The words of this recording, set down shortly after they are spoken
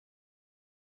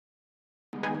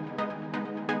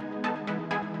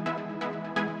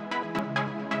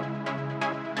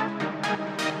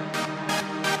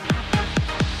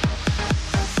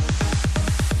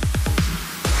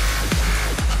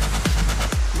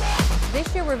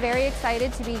this year we're very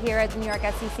excited to be here at the New York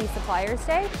SEC Suppliers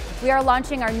Day. We are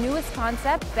launching our newest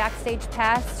concept, Backstage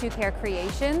Pass to Care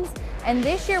Creations. And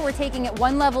this year we're taking it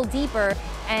one level deeper,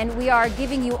 and we are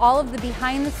giving you all of the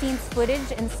behind-the-scenes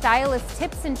footage and stylist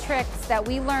tips and tricks that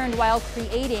we learned while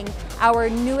creating our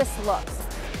newest looks.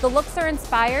 The looks are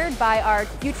inspired by our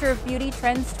Future of Beauty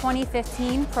Trends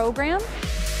 2015 program.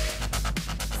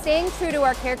 Staying true to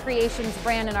our Care Creations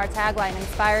brand and our tagline,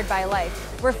 Inspired by Life,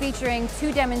 we're featuring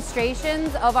 2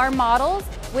 demonstrations of our models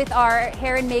with our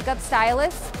hair and makeup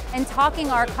stylists and talking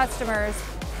our customers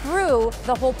through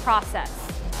the whole process.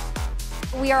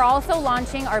 We are also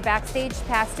launching our Backstage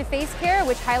Pass to Face Care,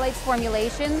 which highlights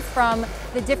formulations from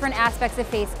the different aspects of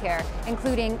face care,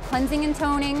 including cleansing and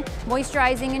toning,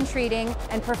 moisturizing and treating,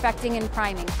 and perfecting and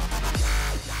priming.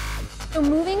 So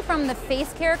moving from the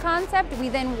face care concept, we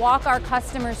then walk our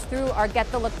customers through our Get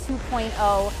the Look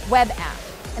 2.0 web app.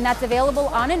 And that's available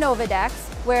on Innovadex,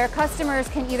 where customers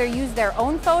can either use their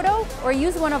own photo or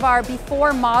use one of our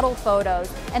before model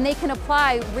photos, and they can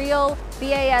apply real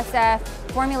BASF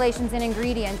formulations and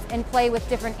ingredients and play with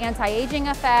different anti-aging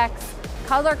effects,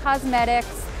 color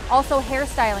cosmetics, also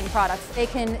hairstyling products. They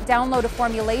can download a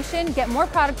formulation, get more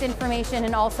product information,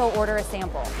 and also order a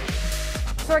sample.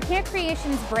 So our Care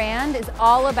Creations brand is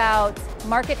all about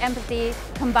market empathy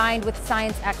combined with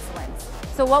science excellence.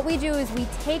 So what we do is we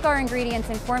take our ingredients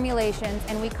and formulations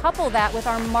and we couple that with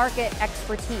our market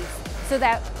expertise so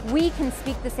that we can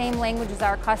speak the same language as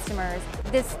our customers.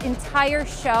 This entire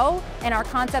show and our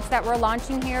concepts that we're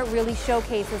launching here really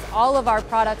showcases all of our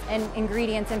products and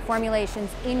ingredients and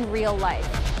formulations in real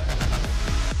life.